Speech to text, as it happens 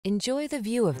Enjoy the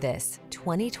view of this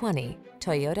 2020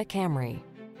 Toyota Camry.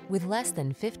 With less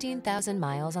than 15,000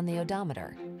 miles on the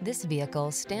odometer, this vehicle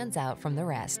stands out from the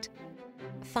rest.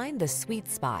 Find the sweet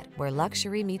spot where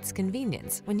luxury meets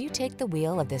convenience when you take the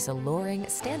wheel of this alluring,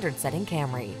 standard-setting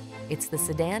Camry. It's the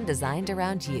sedan designed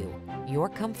around you, your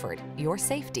comfort, your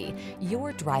safety,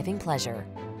 your driving pleasure.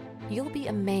 You'll be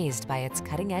amazed by its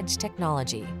cutting-edge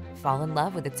technology, fall in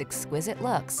love with its exquisite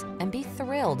looks, and be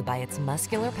thrilled by its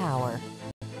muscular power.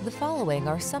 The following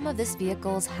are some of this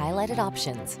vehicle's highlighted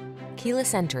options: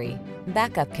 keyless entry,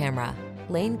 backup camera,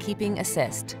 lane keeping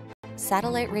assist,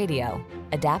 satellite radio,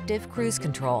 adaptive cruise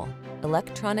control,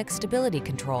 electronic stability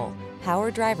control,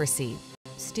 power driver seat,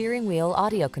 steering wheel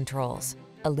audio controls,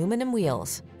 aluminum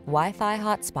wheels, Wi-Fi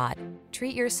hotspot.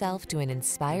 Treat yourself to an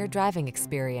inspired driving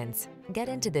experience. Get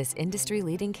into this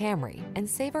industry-leading Camry and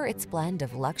savor its blend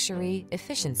of luxury,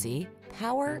 efficiency,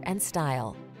 power, and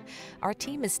style. Our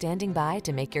team is standing by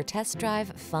to make your test drive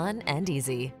fun and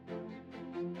easy.